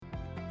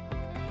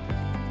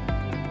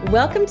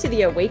Welcome to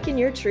the Awaken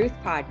Your Truth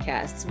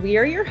podcast. We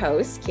are your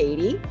hosts,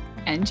 Katie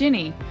and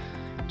Ginny.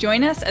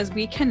 Join us as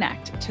we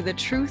connect to the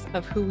truth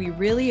of who we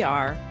really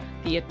are,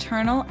 the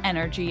eternal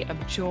energy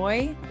of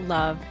joy,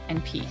 love,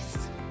 and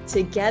peace.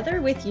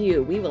 Together with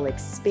you, we will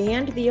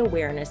expand the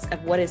awareness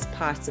of what is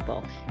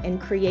possible and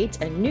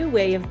create a new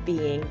way of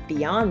being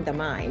beyond the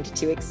mind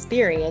to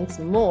experience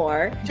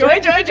more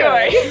joy.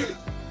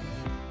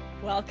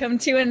 Welcome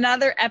to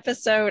another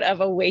episode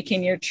of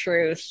Awaken Your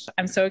Truth.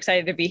 I'm so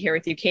excited to be here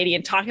with you, Katie,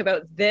 and talk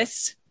about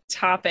this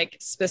topic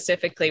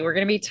specifically. We're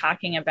going to be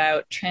talking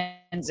about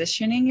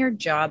transitioning your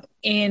job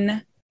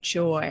in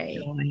joy.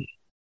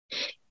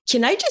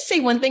 Can I just say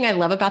one thing I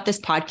love about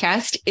this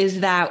podcast is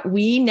that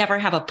we never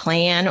have a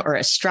plan or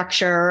a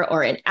structure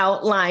or an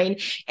outline,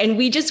 and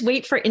we just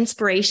wait for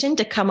inspiration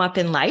to come up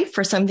in life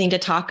for something to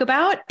talk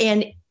about.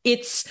 And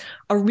it's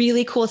a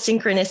really cool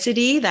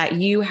synchronicity that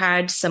you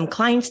had some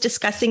clients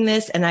discussing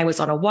this. And I was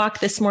on a walk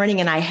this morning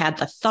and I had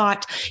the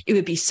thought it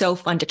would be so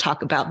fun to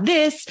talk about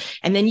this.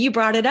 And then you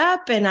brought it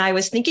up and I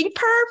was thinking,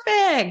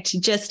 perfect.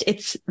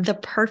 It's the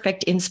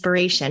perfect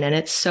inspiration. And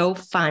it's so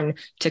fun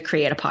to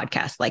create a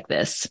podcast like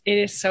this. It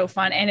is so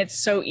fun. And it's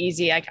so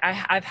easy.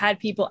 I've had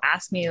people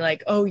ask me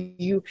like,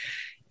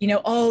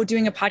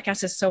 doing a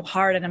podcast is so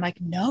hard. And I'm like,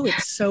 no,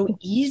 it's so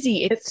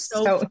easy. It's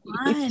so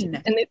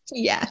fun. And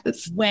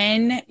yes.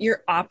 When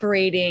you're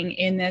operating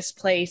in this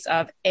place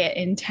of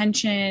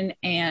intention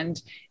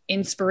and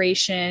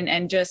inspiration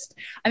and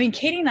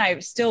Katie and I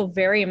still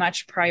very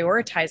much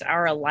prioritize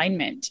our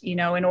alignment, in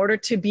order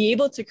to be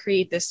able to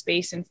create this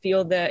space and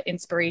feel the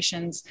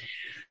inspirations.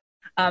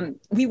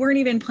 We weren't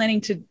even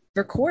planning to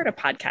record a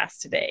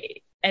podcast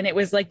today. And it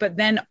was like, but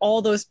then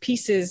all those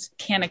pieces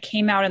kind of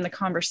came out in the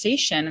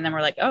conversation. And then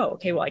we're like, oh,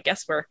 okay, well, I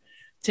guess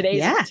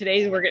today's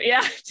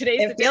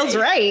it feels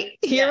right.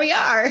 Here we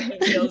are.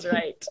 It feels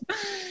right.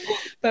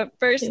 But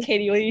first,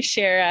 Katie, will you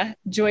share a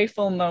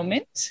joyful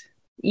moment?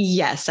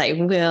 Yes, I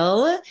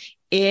will.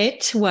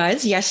 It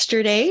was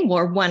yesterday,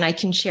 or one I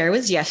can share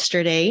was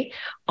yesterday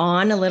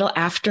on a little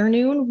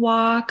afternoon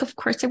walk. Of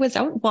course, I was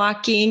out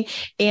walking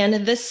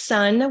and the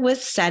sun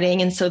was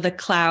setting. And so the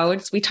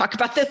clouds, we talk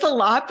about this a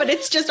lot, but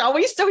it's just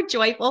always so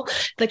joyful.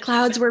 The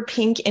clouds were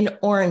pink and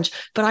orange,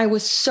 but I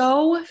was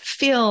so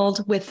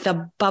filled with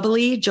the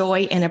bubbly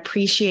joy and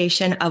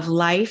appreciation of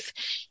life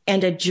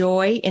and a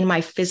joy in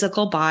my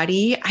physical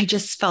body. I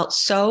just felt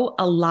so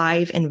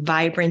alive and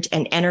vibrant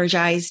and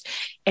energized.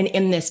 And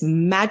in this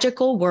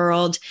magical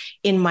world,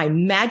 in my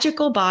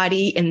magical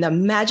body, in the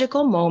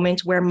magical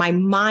moment where my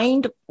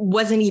mind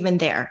wasn't even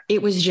there.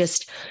 It was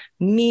just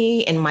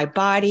me and my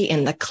body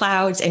and the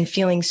clouds and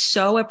feeling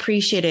so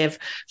appreciative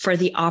for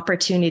the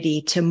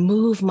opportunity to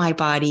move my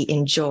body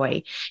in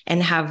joy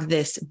and have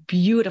this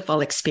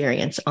beautiful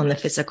experience on the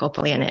physical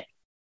planet.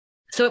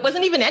 So it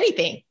wasn't even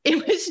anything.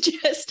 It was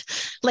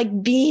just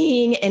like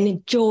being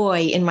and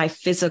joy in my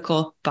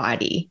physical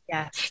body.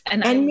 Yes.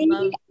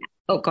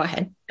 Go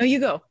ahead. No, you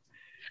go.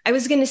 I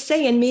was going to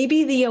say, and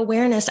maybe the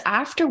awareness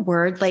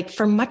afterward, like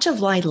for much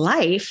of my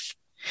life,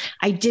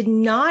 I did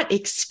not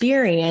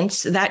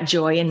experience that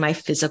joy in my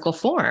physical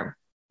form.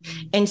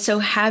 And so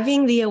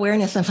having the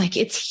awareness of like,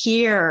 it's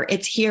here.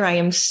 I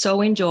am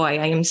so in joy.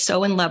 I am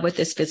so in love with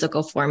this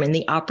physical form and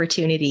the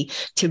opportunity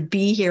to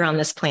be here on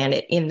this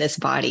planet in this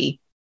body.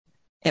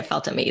 It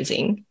felt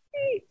amazing.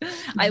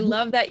 I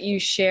love that you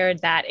shared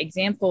that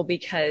example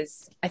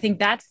because I think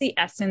that's the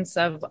essence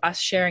of us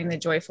sharing the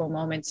joyful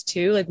moments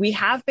too. Like we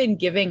have been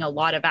giving a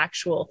lot of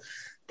actual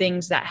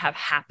things that have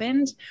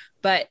happened,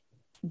 but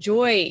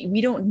joy,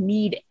 we don't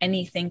need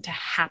anything to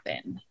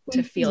happen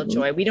to feel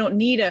joy. We don't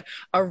need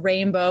a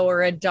rainbow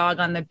or a dog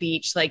on the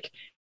beach. Like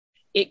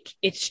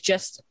it's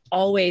just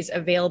always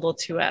available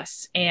to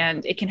us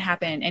and it can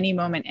happen any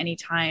moment,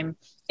 anytime.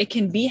 It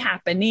can be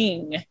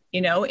happening,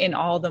 in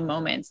all the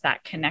moments,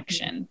 that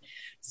connection.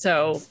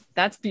 So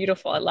that's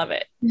beautiful. I love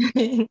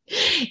it.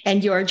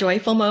 And your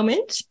joyful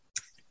moment?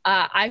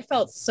 I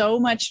felt so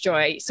much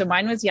joy. So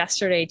mine was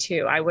yesterday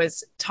too. I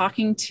was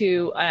talking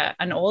to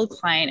an old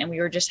client and we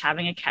were just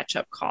having a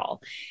catch-up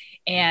call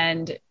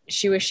and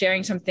she was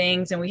sharing some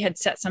things and we had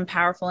set some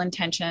powerful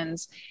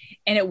intentions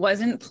and it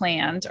wasn't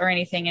planned or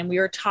anything. And we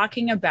were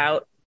talking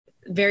about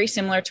very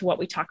similar to what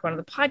we talk about on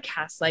the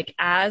podcast. Like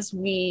as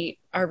we're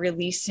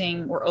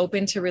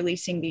open to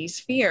releasing these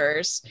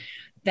fears,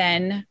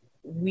 then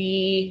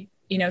we,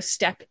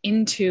 step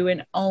into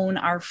and own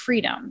our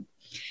freedom.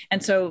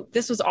 And so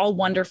this was all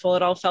wonderful.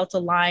 It all felt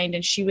aligned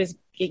and she was,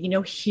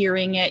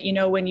 hearing it,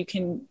 when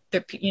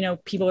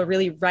people are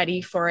really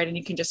ready for it and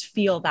you can just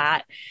feel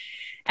that.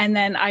 And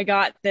then I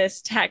got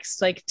this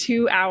text like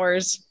 2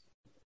 hours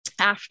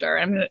after.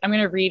 I'm going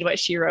to read what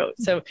she wrote.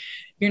 So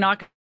you're not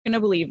going to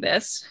believe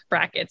this,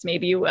 brackets,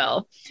 maybe you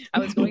will. I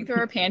was going through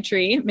our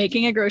pantry,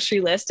 making a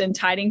grocery list and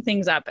tidying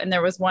things up. And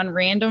there was one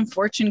random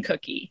fortune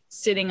cookie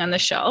sitting on the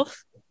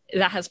shelf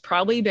that has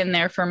probably been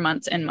there for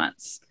months and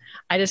months.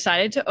 I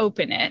decided to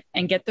open it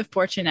and get the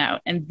fortune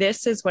out. And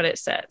this is what it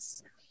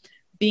says.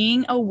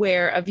 Being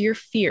aware of your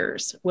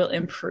fears will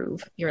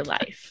improve your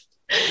life.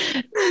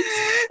 And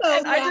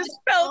I just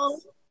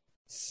felt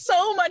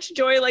much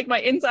joy. Like my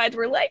insides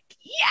were like,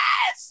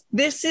 yes,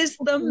 this is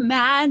the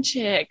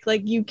magic.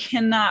 Like you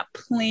cannot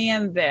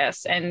plan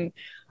this. And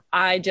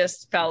I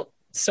just felt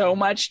so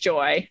much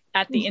joy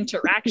at the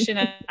interaction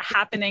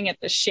happening, at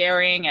the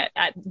sharing,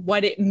 at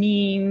what it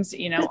means,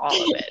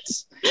 all of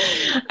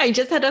it. I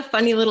just had a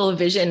funny little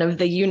vision of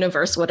the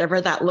universe,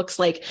 whatever that looks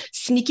like,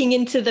 sneaking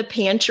into the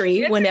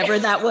pantry whenever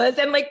that was,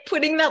 and like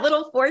putting that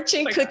little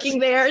fortune cookie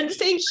there and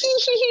saying,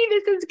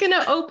 this is going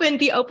to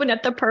be open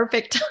at the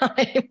perfect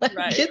time.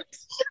 Right.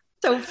 It's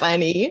so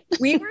funny.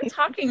 We were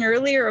talking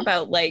earlier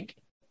about like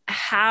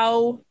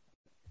how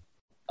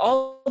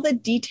all the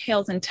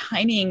details and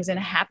timings and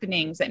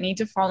happenings that need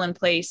to fall in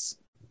place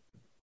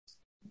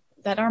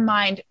that our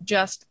mind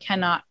just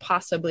cannot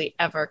possibly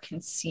ever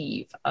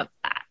conceive of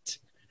that.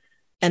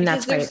 And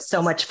that's why it's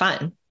so much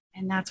fun.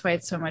 And that's why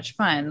it's so much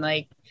fun.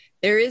 Like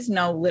there is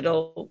no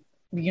little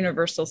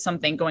universal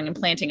something going and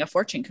planting a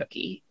fortune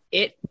cookie.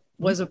 It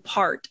was a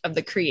part of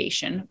the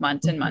creation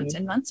months and months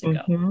and months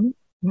ago.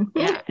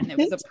 Yeah. And it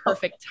was a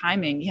perfect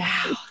timing. Yeah.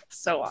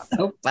 So awesome.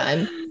 So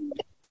fun.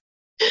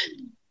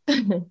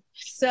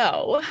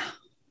 So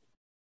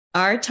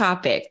our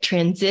topic,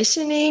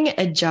 transitioning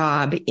a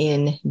job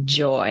in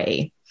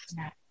joy.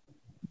 Yeah.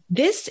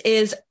 This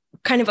is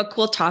kind of a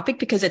cool topic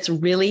because it's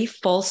really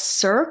full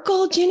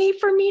circle, Ginny,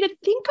 for me to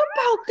think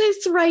about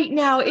this right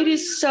now. It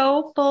is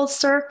so full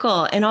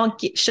circle. And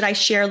should I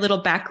share a little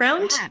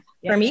background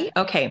for me?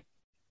 Okay.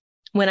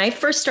 When I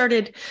first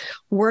started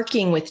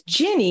working with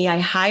Ginny, I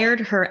hired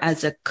her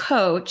as a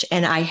coach,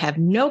 and I have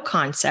no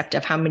concept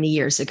of how many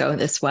years ago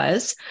this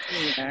was,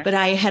 but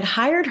I had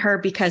hired her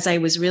because I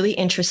was really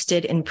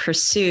interested in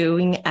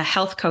pursuing a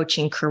health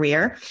coaching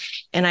career.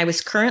 And I was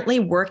currently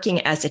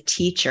working as a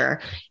teacher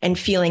and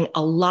feeling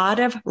a lot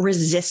of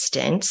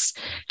resistance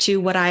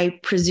to what I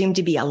presumed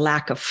to be a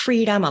lack of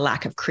freedom, a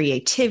lack of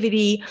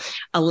creativity,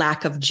 a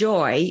lack of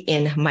joy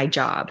in my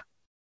job.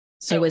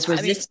 So it was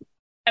resistance.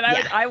 And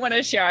I want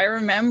to share, I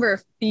remember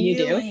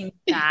feeling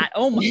that.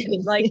 Oh my,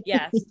 like,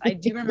 yes, I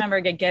do remember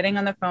getting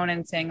on the phone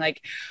and saying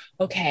like,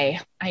 okay,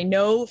 I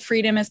know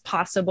freedom is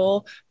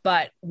possible,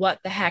 but what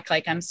the heck?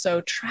 Like, I'm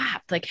so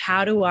trapped. Like,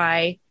 how do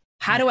I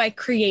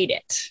create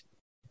it?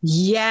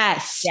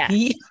 Yes.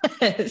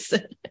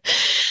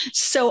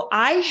 So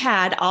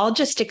I'll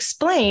just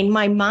explain,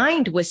 my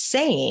mind was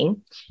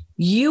saying,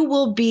 you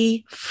will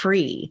be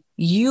free.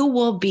 You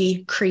will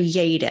be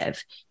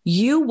creative.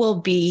 You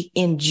will be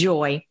in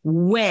joy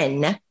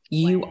when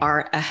you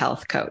are a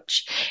health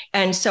coach.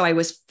 And so I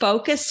was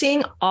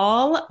focusing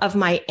all of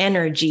my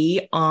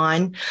energy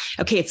on,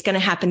 okay, it's going to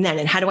happen then.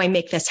 And how do I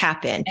make this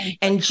happen?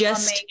 And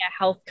just becoming a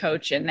health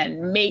coach and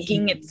then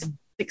making it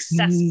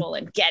successful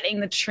and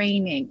getting the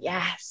training.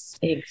 Yes.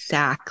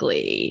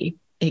 Exactly.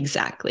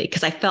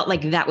 Because I felt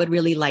like that would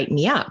really light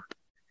me up.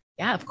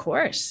 Yeah, of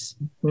course.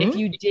 If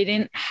you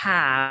didn't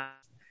have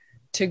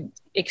to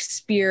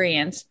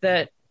experience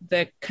the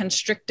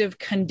constrictive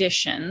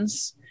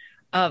conditions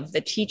of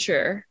the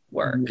teacher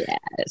work,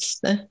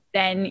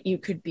 then you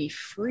could be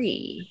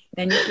free.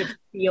 Then you could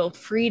feel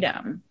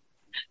freedom.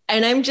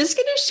 And I'm just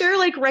going to share,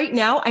 like right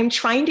now, I'm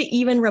trying to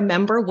even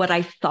remember what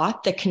I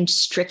thought the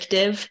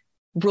constrictive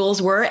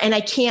rules were. And I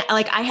can't,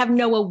 like, I have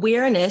no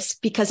awareness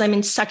because I'm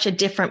in such a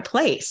different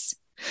place.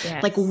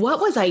 Yes. Like, what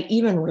was I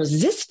even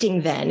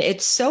resisting then?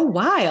 It's so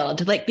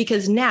wild. Like,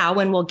 because now,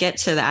 when we'll get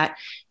to that,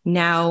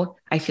 now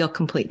I feel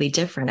completely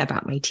different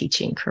about my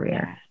teaching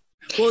career.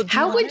 Well,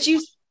 how would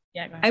you,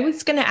 I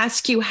was going to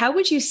ask you, how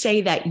would you say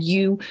that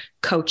you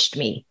coached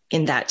me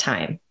in that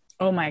time?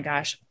 Oh my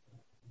gosh.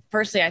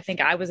 Firstly, I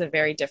think I was a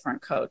very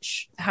different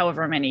coach,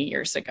 however many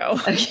years ago,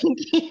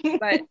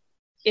 but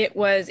it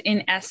was,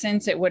 in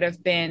essence, it would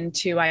have been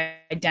to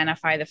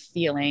identify the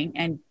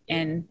feeling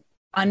and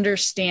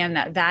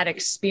understand that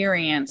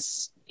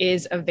experience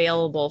is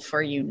available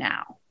for you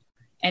now.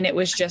 And it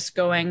was just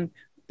going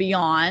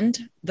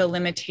beyond the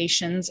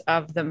limitations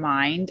of the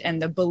mind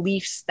and the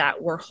beliefs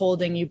that were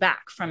holding you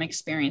back from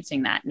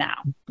experiencing that now.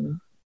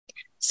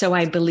 So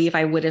I believe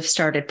I would have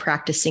started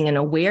practicing an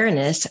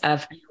awareness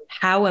of,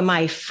 how am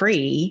I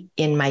free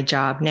in my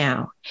job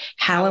now?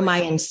 How am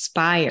I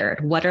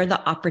inspired? What are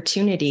the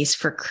opportunities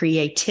for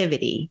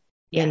creativity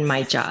in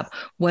my job?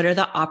 What are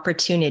the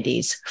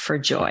opportunities for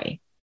joy?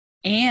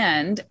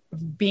 And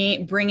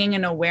bringing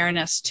an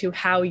awareness to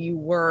how you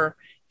were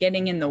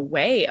getting in the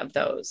way of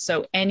those.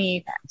 So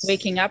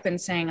waking up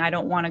and saying, I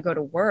don't want to go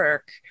to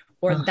work,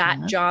 or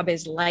that job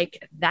is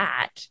like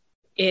that,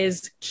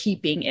 is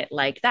keeping it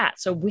like that.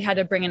 So we had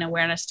to bring an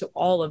awareness to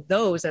all of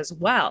those as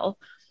well.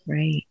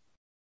 Right.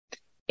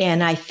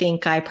 And I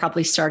think I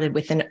probably started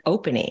with an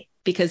opening,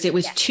 because it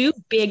was too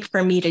big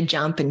for me to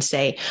jump and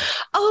say,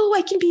 oh,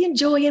 I can be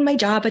enjoying my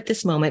job at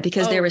this moment,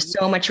 because there was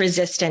so much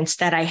resistance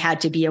that I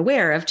had to be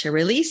aware of to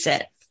release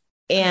it.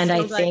 And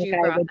I think you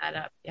brought that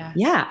up.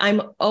 Yeah,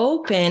 I'm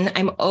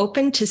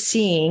open to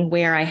seeing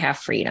where I have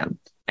freedom.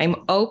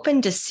 I'm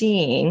open to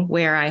seeing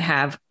where I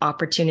have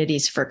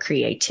opportunities for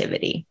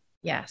creativity.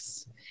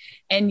 Yes.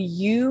 And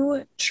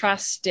you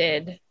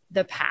trusted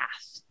the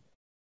path.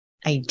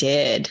 I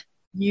did.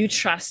 You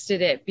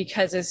trusted it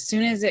because as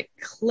soon as it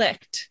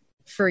clicked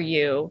for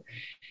you,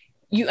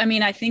 I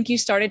mean, I think you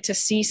started to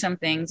see some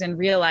things and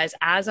realize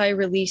as I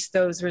released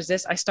those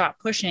I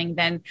stopped pushing,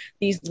 then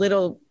these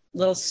little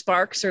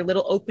sparks or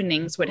little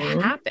openings would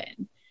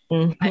happen.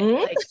 Mm-hmm.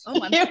 Like,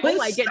 oh, It was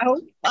I get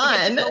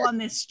fun. to go on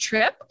this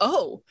trip.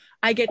 Oh,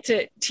 I get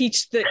to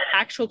teach the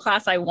actual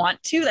class I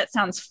want to. That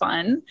sounds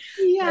fun.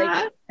 Yeah.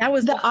 Like, that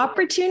was the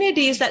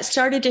opportunities that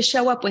started to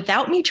show up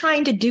without me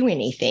trying to do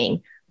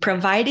anything,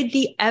 provided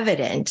the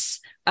evidence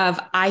of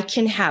I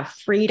can have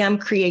freedom,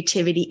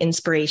 creativity,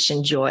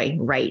 inspiration, joy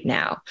right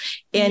now.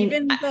 And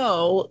even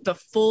though the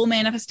full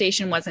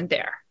manifestation wasn't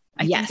there.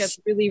 I think that's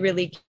really,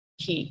 really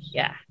key.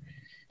 Yeah.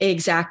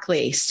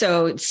 Exactly.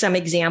 So some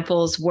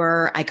examples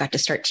were I got to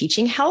start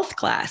teaching health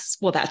class.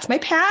 Well, that's my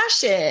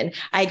passion.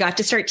 I got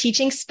to start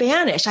teaching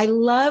Spanish. I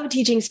love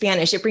teaching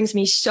Spanish. It brings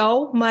me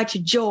so much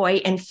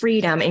joy and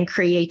freedom and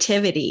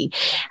creativity.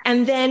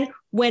 And then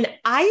when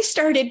I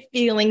started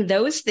feeling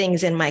those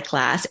things in my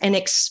class and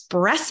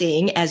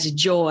expressing as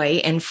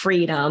joy and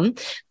freedom,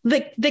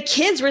 the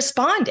kids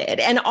responded.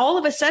 And all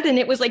of a sudden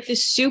it was like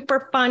this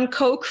super fun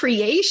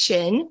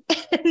co-creation.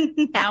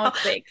 Now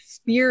it's the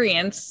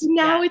experience.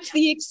 Now it's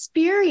the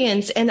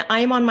experience. And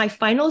I'm on my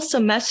final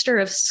semester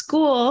of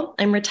school.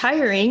 I'm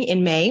retiring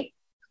in May.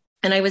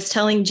 And I was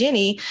telling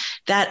Ginny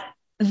that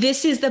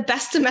this is the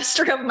best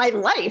semester of my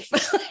life.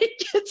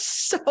 It's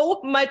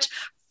so much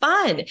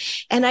fun.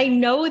 And I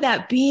know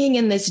that being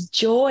in this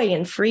joy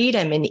and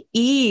freedom and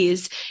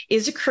ease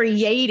is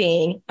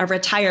creating a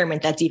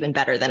retirement that's even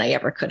better than I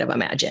ever could have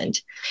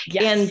imagined.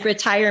 Yes. And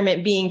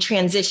retirement being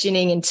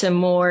transitioning into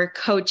more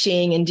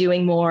coaching and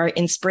doing more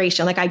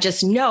inspiration. Like I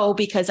just know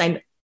because I'm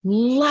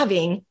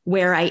loving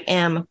where I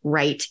am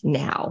right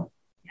now.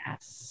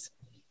 Yes.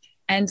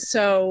 And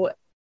so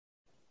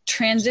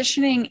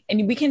transitioning,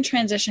 and we can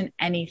transition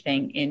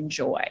anything in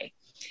joy.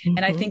 Mm-hmm.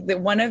 And I think that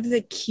one of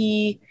the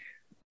key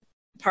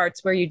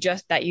parts where you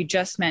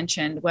just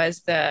mentioned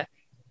was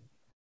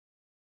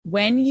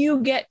when you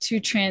get to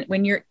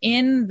when you're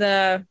in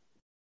the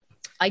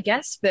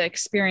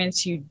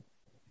experience,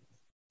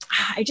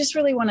 I just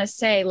really want to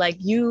say like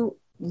you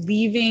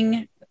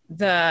leaving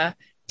the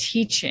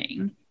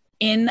teaching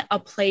in a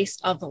place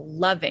of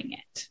loving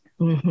it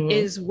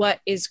is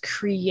what is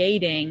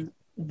creating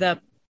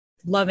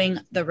loving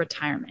the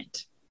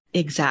retirement.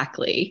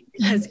 Exactly.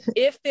 Because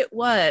if it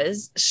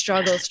was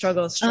struggle,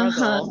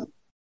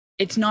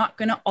 it's not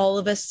going to all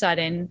of a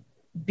sudden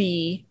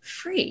be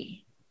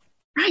free.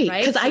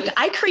 Right. Because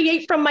I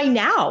create from my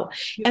now.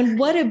 And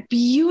what a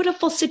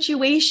beautiful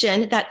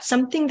situation that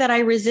something that I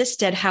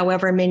resisted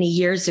however many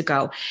years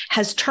ago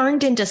has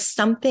turned into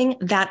something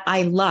that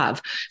I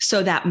love,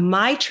 so that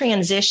my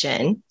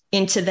transition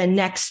into the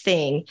next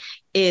thing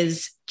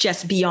is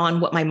just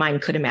beyond what my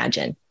mind could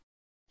imagine.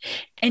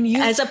 And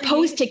as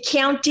opposed to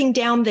counting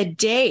down the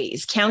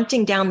days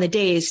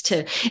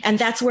and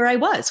that's where I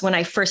was when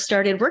I first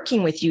started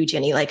working with you,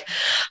 Ginny, like,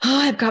 oh,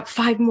 I've got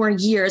 5 more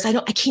years. I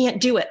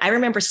can't do it. I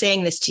remember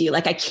saying this to you,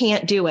 like, I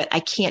can't do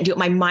it.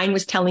 My mind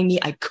was telling me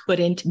I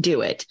couldn't do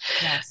it.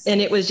 Yes.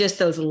 And it was just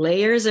those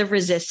layers of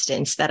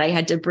resistance that I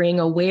had to bring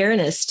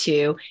awareness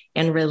to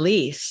and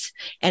release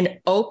and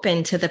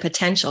open to the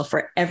potential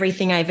for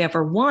everything I've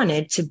ever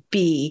wanted to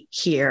be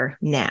here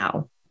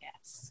now.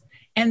 Yes.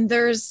 And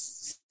there's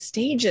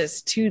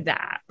stages to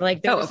that.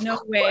 Like there's no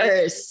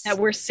way that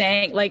we're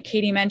saying, like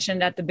Katie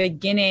mentioned at the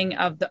beginning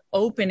of the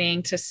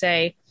opening, to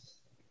say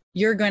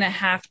you're going to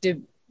have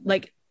to,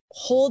 like,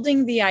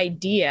 holding the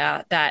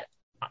idea that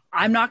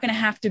I'm not going to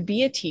have to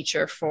be a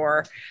teacher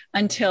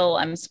until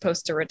I'm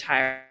supposed to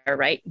retire,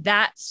 right?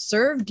 That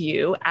served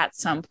you at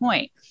some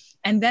point.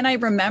 And then I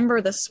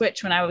remember the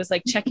switch when I was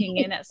like checking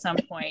in at some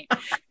point.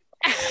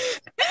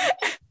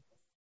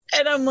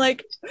 And I'm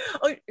like,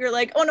 oh, you're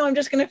like, oh no, I'm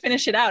just going to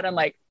finish it out. I'm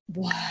like,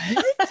 what?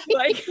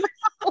 Like,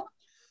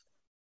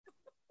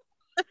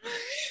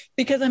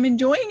 because I'm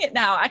enjoying it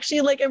now.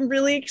 Actually, like, I'm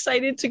really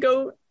excited to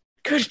go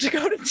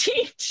to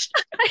teach.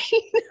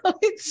 I know,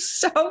 it's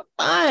so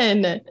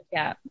fun.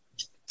 Yeah.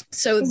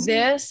 So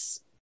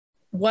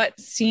what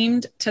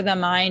seemed to the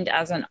mind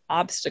as an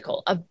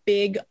obstacle, a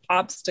big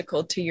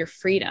obstacle to your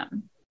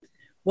freedom,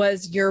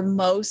 was your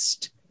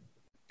most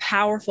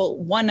powerful,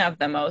 one of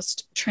the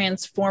most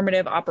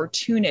transformative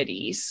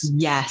opportunities.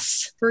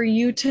 Yes. For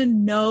you to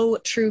know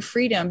true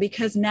freedom,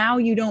 because now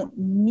you don't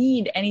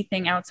need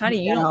anything outside of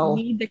you. You don't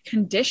need the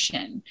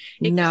condition.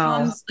 It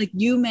comes, like,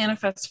 you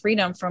manifest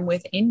freedom from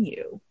within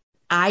you.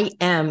 I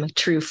am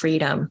true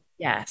freedom.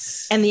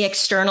 Yes. And the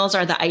externals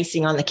are the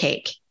icing on the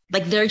cake.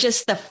 Like, they're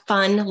just the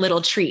fun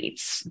little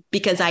treats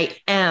because I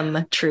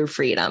am true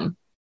freedom.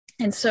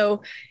 And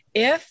so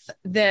if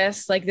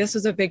this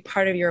was a big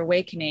part of your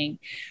awakening,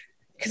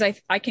 because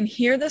I can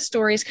hear the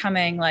stories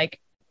coming,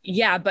 like,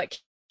 yeah, but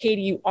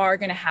Katie, you are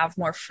going to have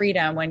more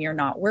freedom when you're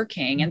not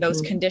working and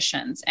those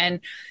conditions.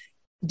 And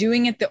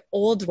doing it the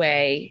old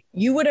way,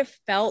 you would have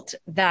felt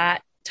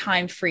that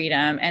time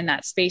freedom and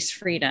that space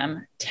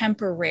freedom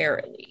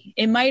temporarily.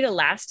 It might have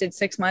lasted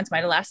 6 months, might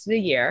have lasted a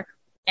year.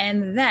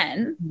 And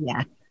then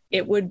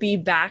it would be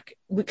back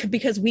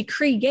because we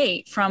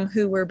create from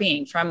who we're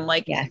being, from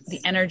like the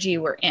energy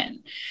we're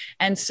in.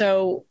 And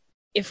so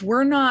if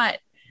we're not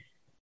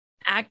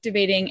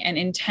activating and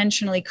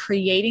intentionally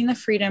creating the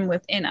freedom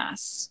within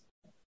us,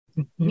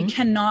 we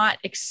cannot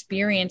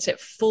experience it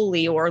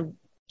fully or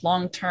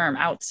long-term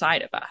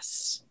outside of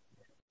us.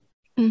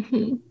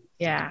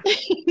 Yeah.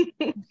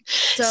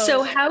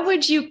 So how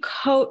would you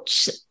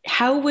coach?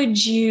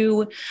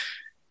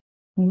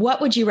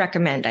 What would you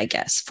recommend, I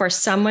guess, for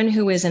someone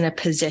who is in a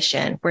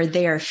position where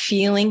they are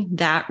feeling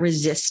that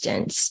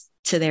resistance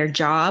to their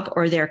job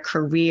or their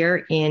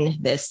career in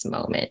this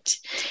moment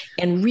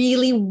and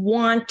really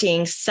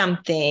wanting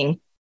something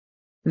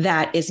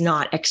that is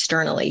not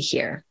externally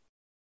here?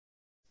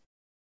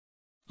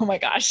 Oh my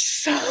gosh.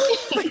 So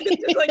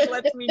like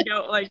lets me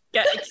go, like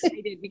get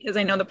excited because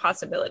I know the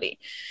possibility.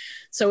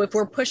 So if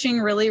we're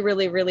pushing really,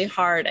 really, really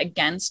hard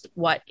against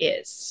what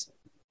is,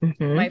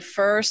 my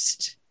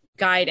first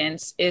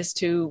guidance is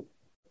to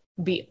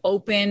be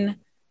open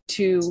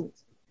to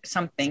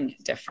something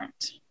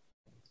different.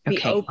 Be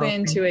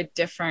open to a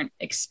different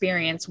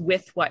experience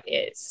with what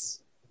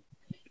is.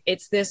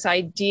 It's this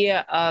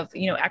idea of,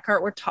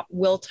 Eckhart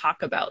will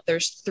talk about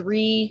there's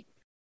 3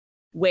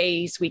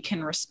 ways we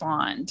can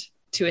respond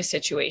to a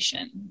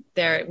situation.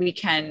 We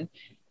can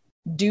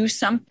do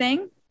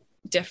something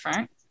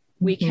different,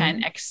 we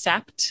can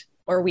accept,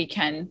 or we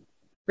can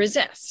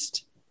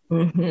resist.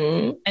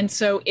 And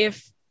so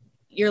if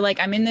you're like,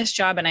 I'm in this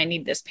job and I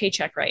need this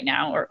paycheck right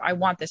now, or I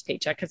want this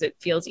paycheck because it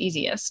feels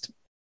easiest,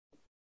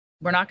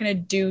 we're not going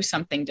to do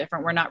something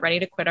different. We're not ready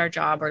to quit our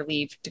job or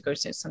leave to go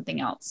to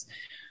something else.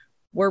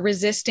 We're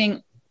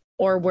resisting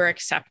or we're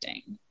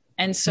accepting.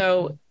 And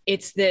so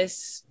it's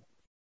this,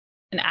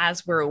 and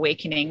as we're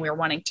awakening, we're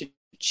wanting to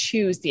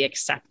choose the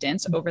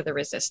acceptance over the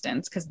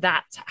resistance, because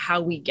that's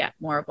how we get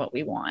more of what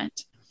we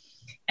want.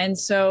 And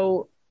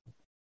so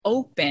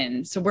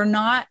open. So we're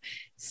not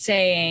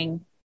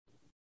saying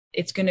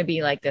it's going to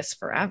be like this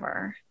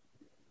forever.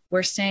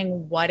 We're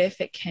saying, what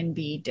if it can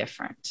be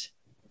different?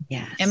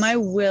 Yes. Am I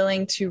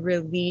willing to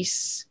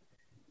release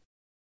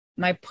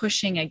my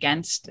pushing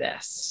against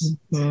this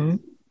in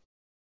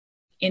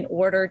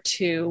order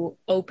to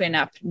open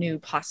up new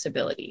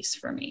possibilities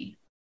for me?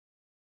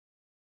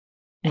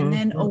 And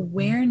then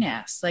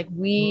awareness, like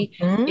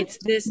it's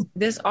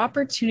this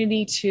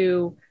opportunity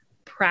to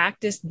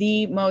practice.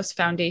 The most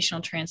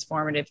foundational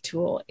transformative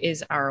tool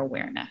is our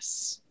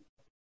awareness.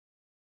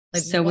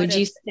 Like, so would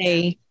you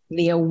say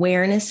the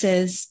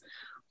awarenesses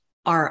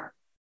are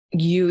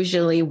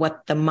usually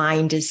what the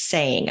mind is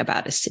saying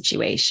about a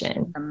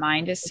situation? The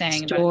mind is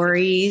saying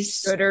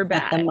stories, good or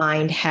bad, that the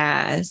mind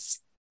has,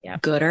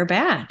 good or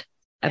bad,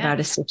 about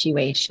a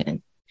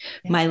situation.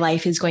 My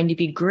life is going to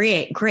be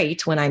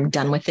great when I'm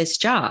done with this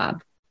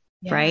job,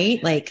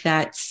 right? Like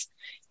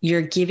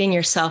you're giving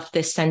yourself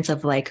this sense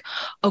of like,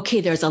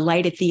 okay, there's a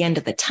light at the end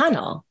of the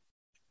tunnel,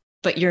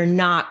 but you're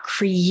not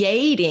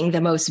creating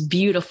the most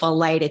beautiful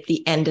light at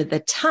the end of the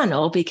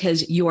tunnel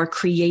because you're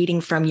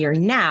creating from your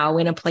now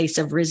in a place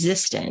of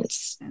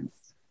resistance.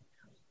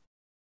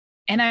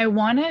 And I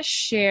want to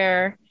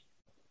share,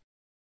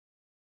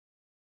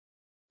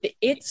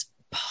 it's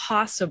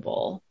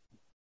possible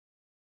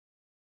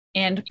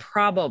and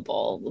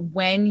probable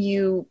when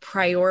you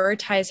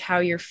prioritize how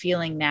you're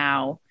feeling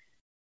now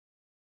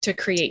to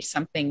create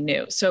something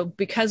new. So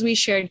because we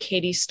shared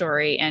Katie's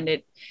story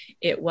and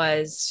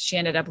she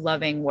ended up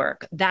loving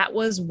work, that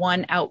was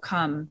one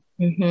outcome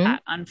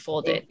that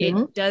unfolded.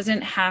 It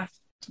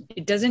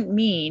doesn't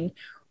mean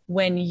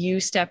when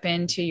you step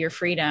into your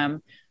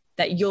freedom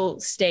that you'll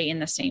stay in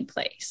the same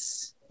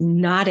place.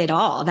 Not at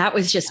all. That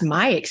was just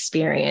my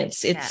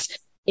experience.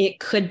 It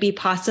could be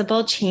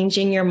possible.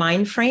 Changing your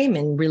mind frame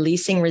and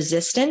releasing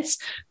resistance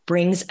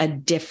brings a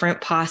different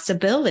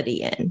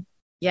possibility in.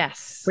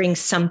 Yes. Brings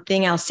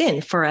something else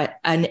in for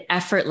an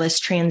effortless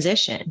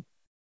transition.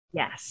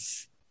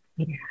 Yes.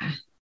 Yeah.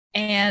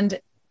 And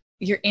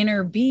your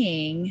inner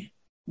being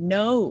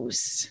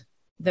knows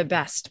the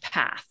best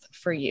path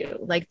for you.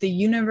 Like the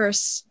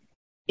universe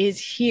is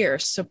here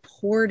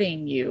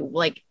supporting you,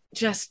 like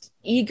just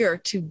eager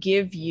to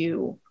give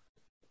you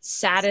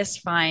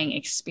satisfying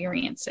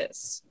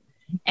experiences.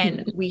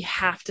 And we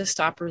have to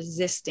stop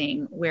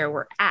resisting where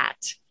we're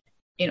at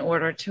in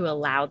order to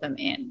allow them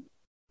in.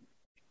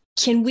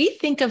 Can we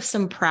think of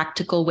some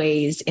practical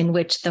ways in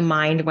which the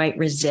mind might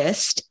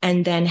resist,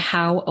 and then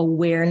how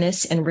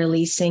awareness and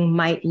releasing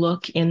might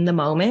look in the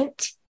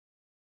moment?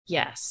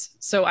 Yes.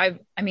 So I've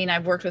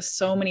worked with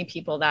so many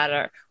people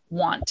that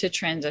want to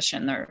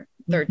transition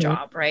their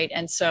job, right?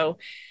 And so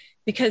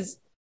because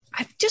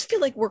I just feel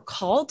like we're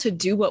called to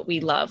do what we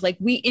love. Like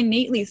we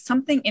innately,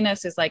 something in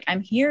us is like,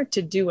 I'm here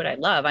to do what I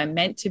love. I'm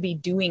meant to be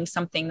doing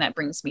something that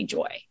brings me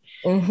joy.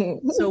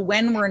 So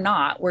when we're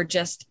not, we're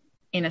just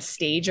in a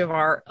stage of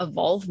our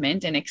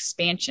evolvement and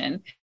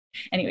expansion.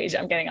 Anyways,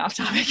 I'm getting off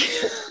topic.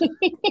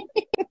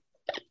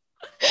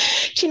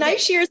 Can I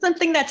share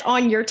something that's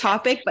on your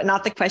topic, but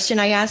not the question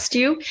I asked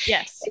you?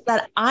 Yes.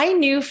 That I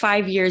knew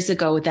 5 years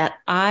ago that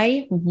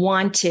I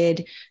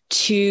wanted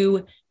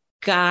to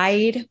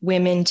guide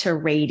women to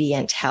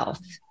radiant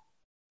health.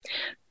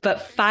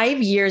 But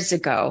 5 years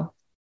ago,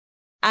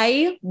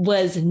 I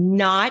was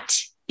not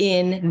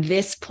in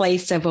this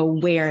place of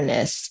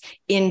awareness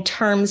in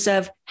terms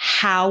of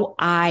how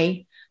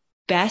I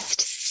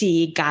best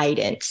see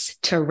guidance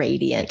to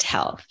radiant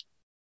health.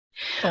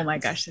 Oh my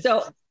gosh.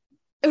 So,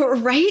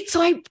 right.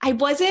 So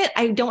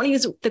I don't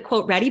use the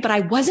quote ready, but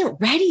I wasn't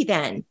ready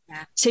then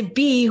to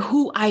be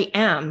who I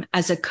am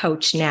as a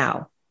coach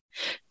now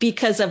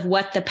because of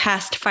what the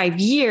past 5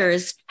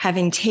 years have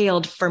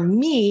entailed for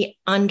me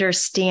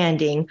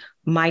understanding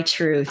my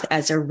truth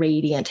as a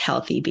radiant,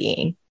 healthy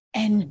being.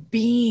 And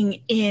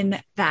being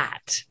in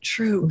that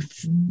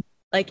truth.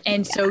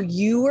 So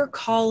you were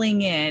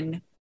calling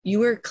in, you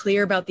were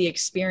clear about the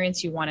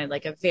experience you wanted,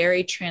 like a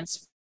very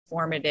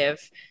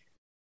transformative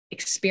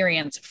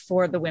experience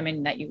for the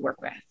women that you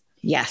work with.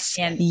 Yes.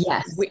 And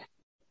yes.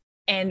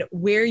 And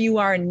where you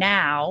are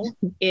now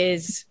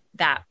is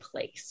that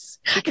place.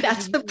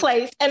 That's the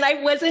place. And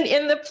I wasn't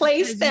in the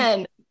place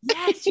then.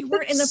 Yes, you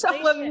were in the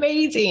place. So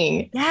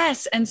amazing.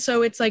 Yes. And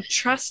so it's like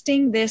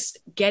trusting this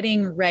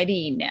getting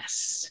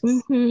readiness.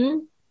 Mm-hmm.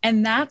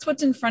 And that's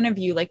what's in front of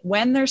you. Like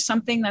when there's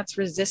something that's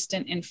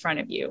resistant in front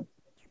of you,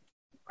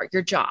 or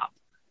your job,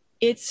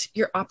 it's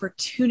your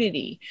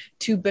opportunity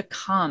to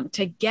become,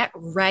 to get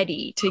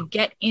ready, to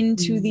get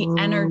into the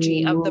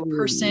energy of the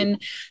person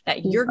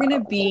that you're going to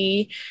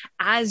be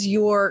as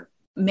you're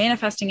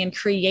manifesting and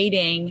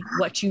creating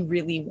what you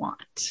really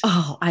want.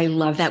 Oh, I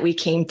love that we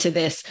came to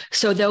this.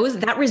 So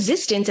that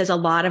resistance is a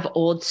lot of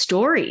old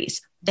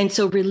stories. And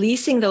so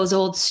releasing those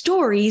old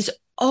stories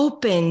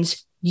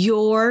opens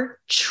your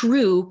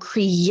true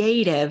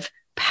creative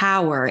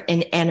power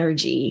and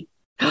energy.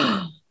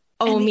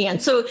 Oh man.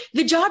 So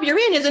the job you're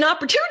in is an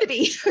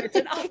opportunity. It's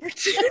an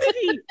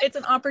opportunity. It's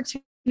an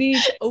opportunity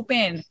to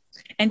open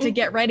and to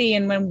get ready.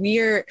 And when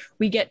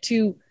we get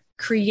to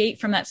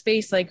create from that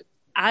space, like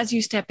as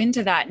you step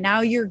into that,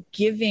 now you're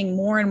giving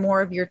more and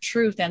more of your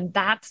truth. And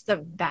that's the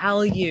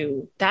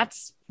value.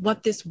 That's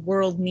what this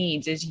world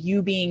needs, is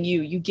you being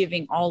you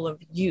giving all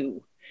of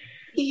you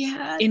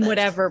in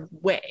whatever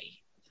way.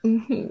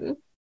 Mm-hmm.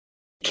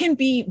 It can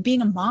be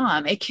being a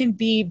mom. It can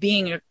be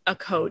being a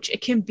coach.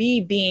 It can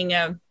be being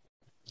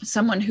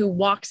someone who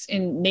walks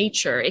in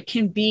nature. It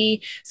can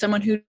be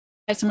someone who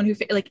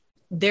like,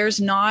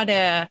 there's not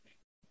a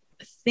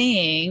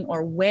thing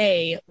or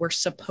way we're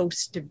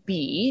supposed to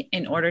be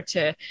in order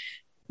to,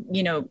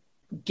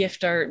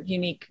 gift our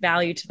unique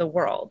value to the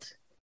world.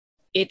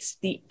 It's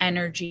the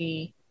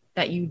energy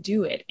that you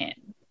do it in.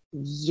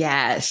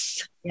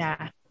 Yes.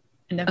 Yeah.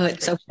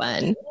 It's so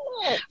fun.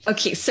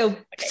 Okay. So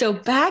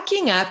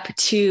backing up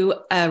to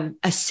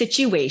a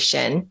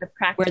situation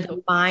where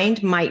the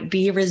mind might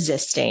be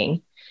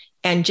resisting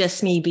and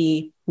just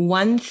maybe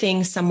one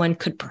thing someone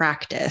could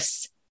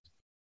practice.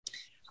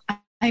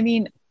 I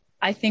mean,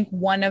 I think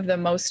one of the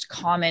most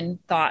common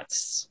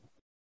thoughts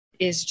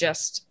is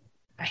just,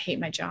 I hate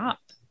my job.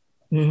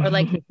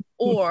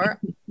 Or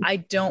I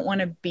don't want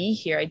to be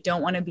here. I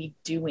don't want to be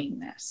doing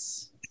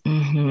this.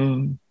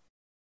 Mm-hmm.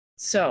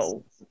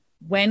 So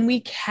when we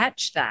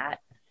catch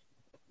that,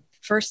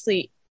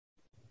 firstly,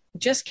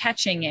 just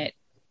catching it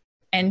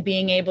and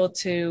being able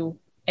to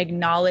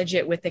acknowledge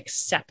it with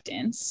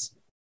acceptance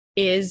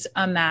is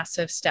a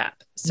massive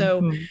step.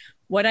 So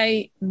what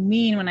I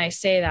mean when I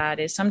say that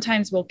is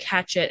sometimes we'll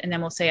catch it and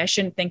then we'll say, I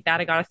shouldn't think that.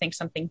 I got to think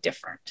something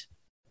different.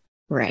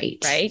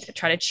 Right.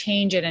 Try to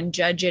change it and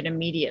judge it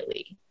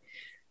immediately.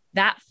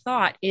 That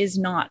thought is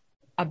not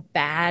a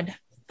bad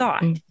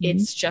thought. Mm-hmm.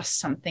 It's just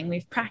something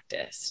we've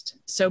practiced.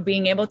 So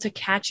being able to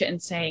catch it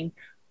and saying,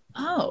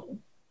 oh,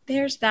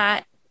 there's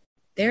that.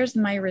 There's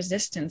my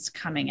resistance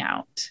coming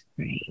out.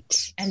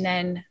 Right. And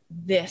then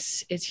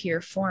this is here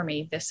for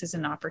me. This is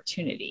an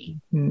opportunity.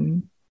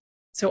 Mm-hmm.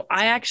 So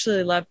I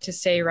actually love to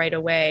say right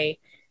away,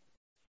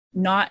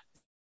 not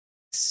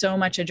so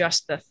much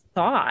adjust the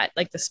thought,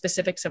 like the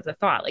specifics of the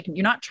thought. Like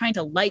you're not trying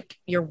to like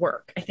your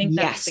work. I think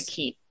that's the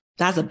key.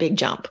 That's a big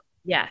jump.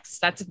 Yes,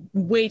 that's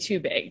way too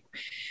big.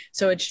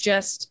 So it's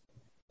just,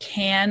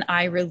 can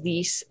I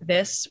release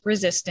this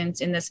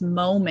resistance in this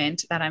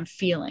moment that I'm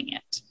feeling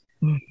it?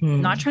 Mm-hmm.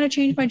 I'm not trying to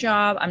change my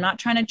job. I'm not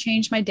trying to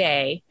change my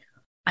day.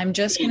 I'm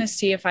just going to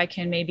see if I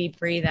can maybe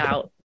breathe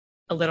out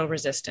a little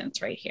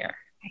resistance right here.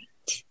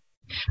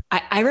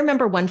 I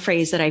remember one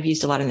phrase that I've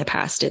used a lot in the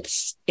past.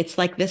 It's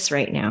like this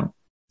right now.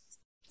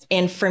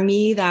 And for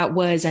me, that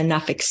was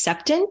enough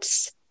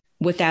acceptance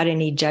without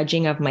any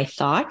judging of my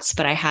thoughts,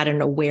 but I had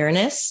an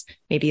awareness,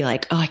 maybe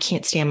like, oh, I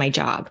can't stand my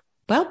job.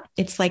 Well,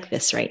 it's like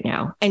this right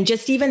now. And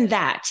just even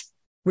that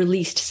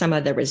released some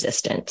of the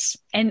resistance.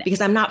 And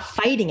because I'm not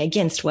fighting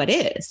against what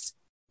is.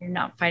 You're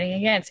not fighting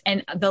against.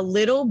 And the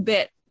little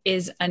bit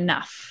is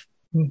enough.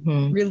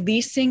 Mm-hmm.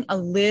 Releasing a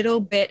little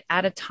bit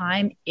at a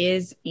time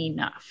is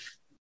enough.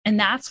 And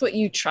that's what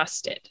you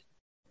trusted.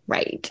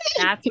 Right.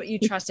 That's what you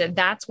trusted.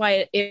 That's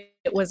why it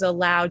was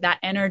allowed, that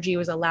energy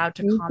was allowed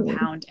to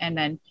compound. And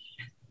then,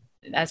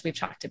 as we've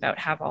talked about,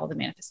 have all the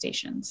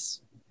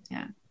manifestations.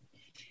 Yeah.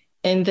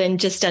 And then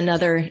just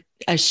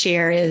a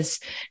share is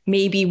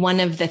maybe one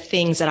of the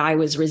things that I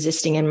was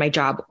resisting in my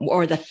job,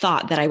 or the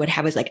thought that I would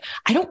have was like,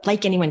 I don't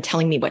like anyone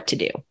telling me what to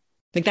do.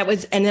 Like that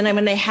was, and then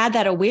when I had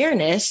that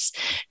awareness,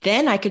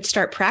 then I could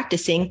start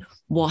practicing.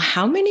 Well,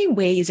 how many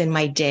ways in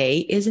my day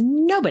is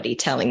nobody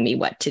telling me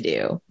what to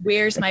do?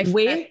 Where's my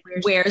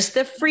where's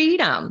the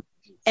freedom?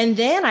 And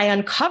then I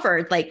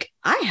uncovered, like,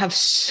 I have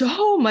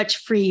so much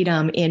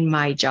freedom in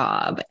my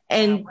job.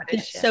 And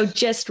so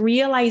just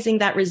realizing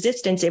that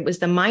resistance, it was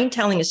the mind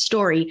telling a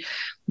story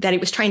that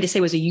it was trying to say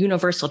was a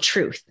universal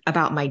truth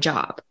about my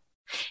job.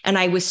 And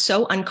I was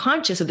so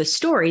unconscious of the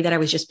story that I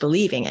was just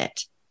believing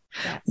it.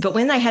 Yes. But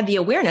when I had the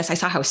awareness, I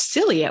saw how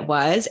silly it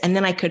was. And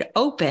then I could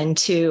open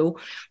to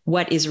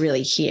what is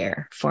really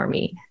here for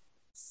me.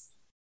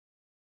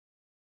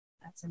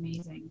 That's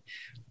amazing.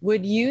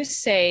 Would you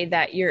say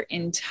that your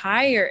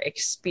entire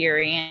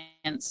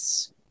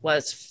experience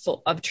was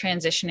full of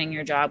transitioning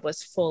your job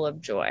was full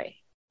of joy?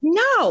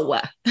 No,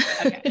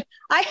 okay.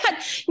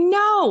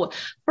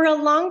 For a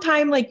long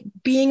time, like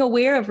being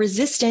aware of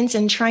resistance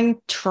and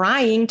trying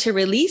to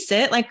release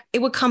it, like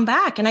it would come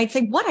back and I'd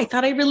say, what? I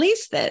thought I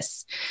released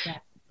this. Yeah.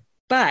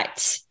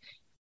 But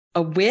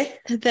with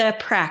the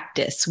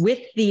practice, with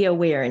the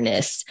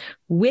awareness,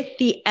 with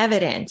the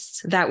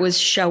evidence that was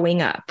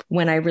showing up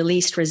when I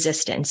released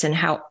resistance, and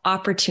how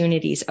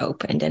opportunities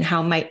opened and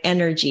how my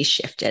energy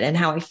shifted and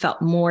how I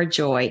felt more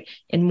joy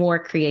and more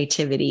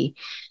creativity.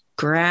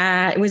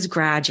 It was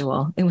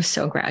gradual. It was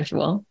so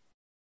gradual.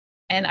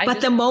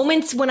 But the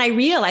moments when I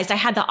realized, I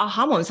had the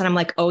aha moments and I'm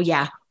like, oh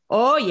yeah,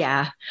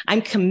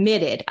 I'm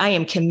committed. I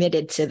am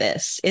committed to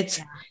this.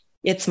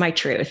 It's my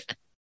truth.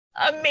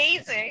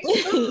 Amazing.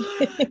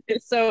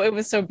 It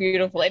was so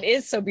beautiful. It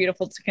is so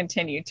beautiful to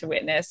continue to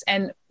witness.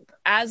 And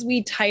as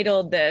we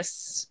titled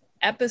this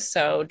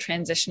episode,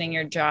 Transitioning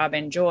Your Job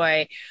and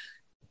Joy,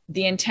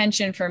 the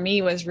intention for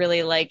me was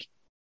really like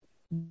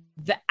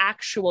the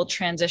actual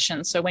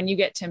transition. So when you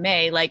get to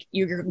May, like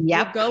you're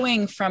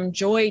going from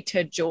joy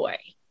to joy.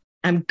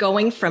 I'm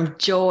going from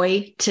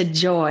joy to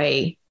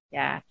joy.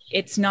 Yeah.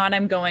 It's not,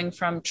 I'm going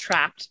from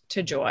trapped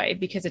to joy,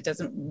 because it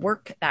doesn't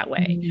work that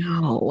way.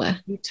 No.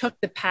 You took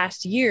the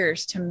past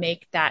years to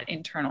make that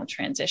internal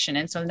transition.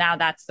 And so now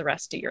that's the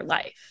rest of your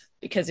life,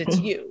 because it's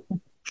you.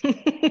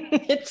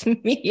 It's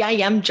me. I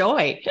am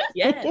joy.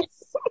 Yes.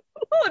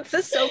 Oh, it's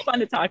just so fun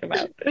to talk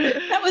about.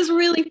 That was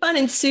really fun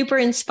and super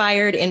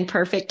inspired, in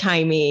perfect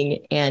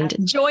timing and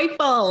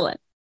joyful.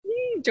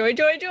 Joy,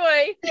 joy,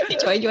 joy.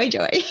 Joy, joy,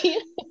 joy.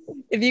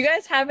 If you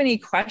guys have any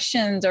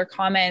questions or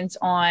comments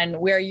on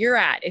where you're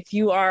at, if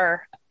you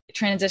are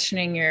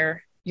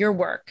transitioning your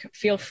work,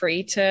 feel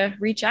free to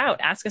reach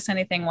out, ask us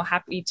anything. We're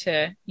happy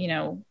to,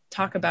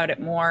 talk about it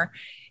more,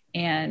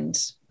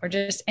 or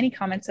just any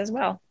comments as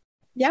well.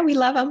 Yeah, we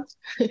love them.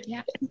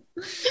 Yeah. All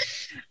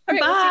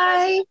right,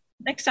 bye. We'll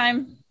next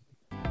time.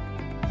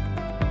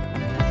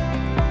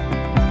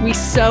 We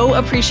so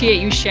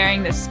appreciate you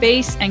sharing this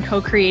space and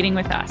co-creating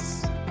with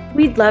us.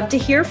 We'd love to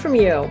hear from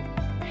you.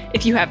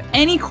 If you have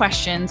any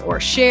questions or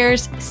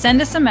shares, send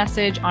us a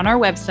message on our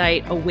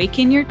website,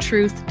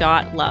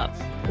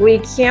 awakenyourtruth.love. We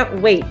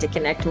can't wait to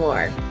connect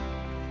more.